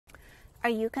Are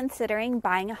you considering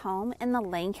buying a home in the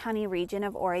Lane County region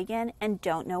of Oregon and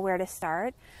don't know where to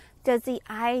start? Does the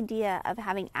idea of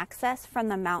having access from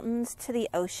the mountains to the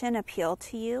ocean appeal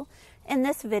to you? In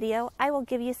this video, I will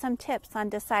give you some tips on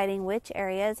deciding which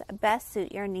areas best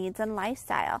suit your needs and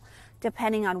lifestyle.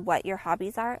 Depending on what your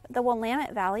hobbies are, the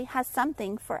Willamette Valley has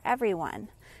something for everyone.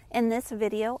 In this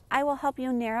video, I will help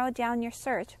you narrow down your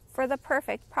search for the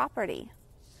perfect property.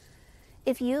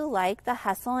 If you like the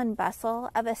hustle and bustle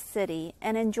of a city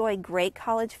and enjoy great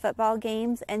college football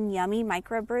games and yummy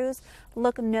microbrews,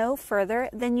 look no further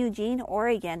than Eugene,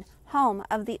 Oregon, home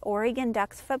of the Oregon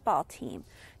Ducks football team.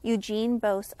 Eugene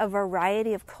boasts a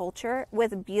variety of culture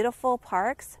with beautiful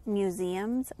parks,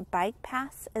 museums, bike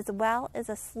paths, as well as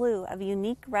a slew of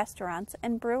unique restaurants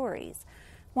and breweries.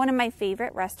 One of my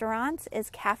favorite restaurants is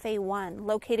Cafe One,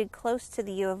 located close to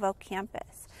the U of O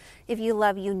campus. If you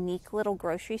love unique little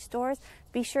grocery stores,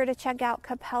 be sure to check out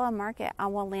Capella Market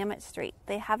on Willamette Street.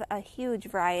 They have a huge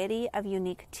variety of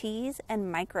unique teas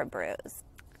and microbrews.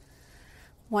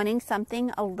 Wanting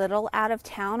something a little out of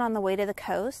town on the way to the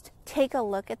coast? Take a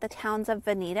look at the towns of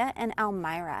Veneta and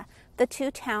Elmira. The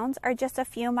two towns are just a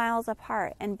few miles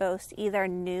apart and boast either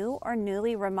new or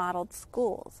newly remodeled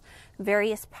schools,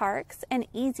 various parks, and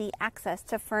easy access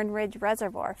to Fern Ridge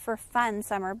Reservoir for fun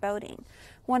summer boating.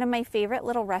 One of my favorite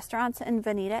little restaurants in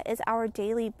Veneta is Our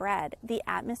Daily Bread. The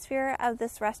atmosphere of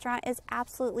this restaurant is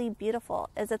absolutely beautiful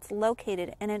as it's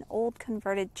located in an old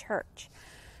converted church.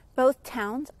 Both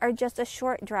towns are just a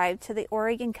short drive to the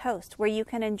Oregon coast where you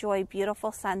can enjoy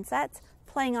beautiful sunsets,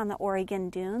 playing on the Oregon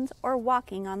dunes, or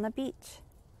walking on the beach.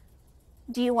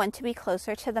 Do you want to be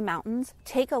closer to the mountains?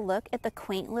 Take a look at the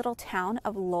quaint little town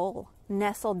of Lowell,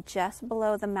 nestled just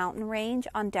below the mountain range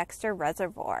on Dexter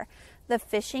Reservoir. The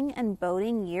fishing and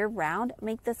boating year-round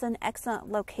make this an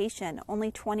excellent location, only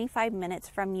 25 minutes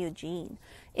from Eugene.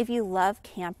 If you love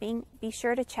camping, be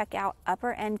sure to check out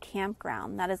Upper End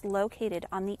Campground that is located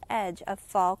on the edge of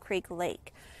Fall Creek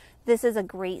Lake. This is a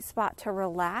great spot to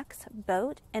relax,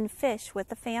 boat, and fish with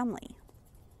the family.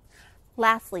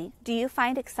 Lastly, do you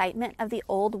find excitement of the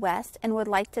Old West and would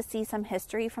like to see some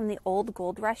history from the old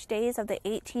gold rush days of the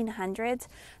 1800s?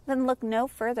 Then look no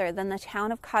further than the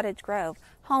town of Cottage Grove,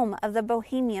 home of the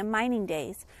Bohemia mining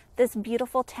days. This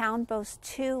beautiful town boasts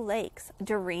two lakes,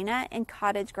 Dorena and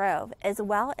Cottage Grove, as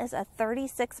well as a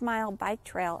 36-mile bike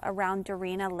trail around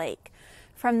Dorena Lake.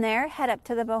 From there, head up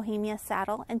to the Bohemia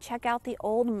Saddle and check out the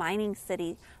old mining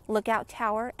city, lookout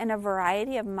tower, and a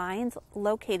variety of mines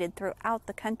located throughout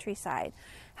the countryside.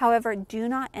 However, do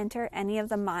not enter any of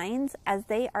the mines as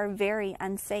they are very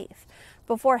unsafe.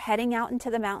 Before heading out into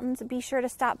the mountains, be sure to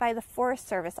stop by the Forest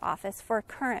Service office for a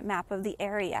current map of the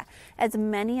area, as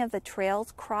many of the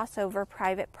trails cross over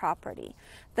private property.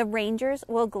 The rangers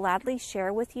will gladly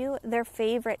share with you their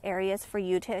favorite areas for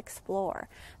you to explore.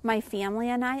 My family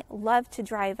and I love to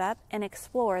drive up and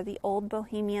explore the old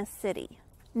Bohemia city.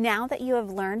 Now that you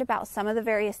have learned about some of the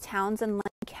various towns in Lane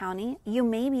County, you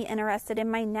may be interested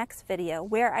in my next video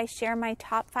where I share my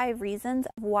top 5 reasons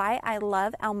why I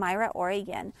love Elmira,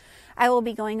 Oregon. I will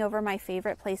be going over my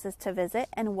favorite places to visit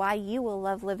and why you will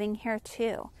love living here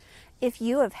too. If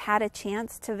you have had a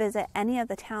chance to visit any of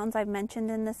the towns I've mentioned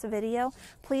in this video,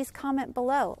 please comment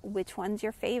below which one's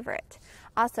your favorite.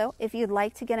 Also, if you'd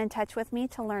like to get in touch with me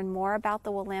to learn more about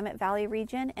the Willamette Valley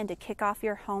region and to kick off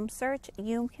your home search,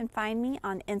 you can find me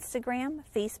on Instagram,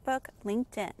 Facebook,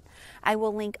 LinkedIn. I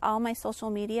will link all my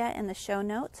social media in the show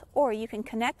notes, or you can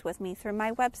connect with me through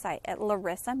my website at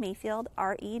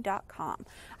larissamayfieldre.com.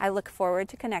 I look forward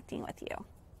to connecting with you.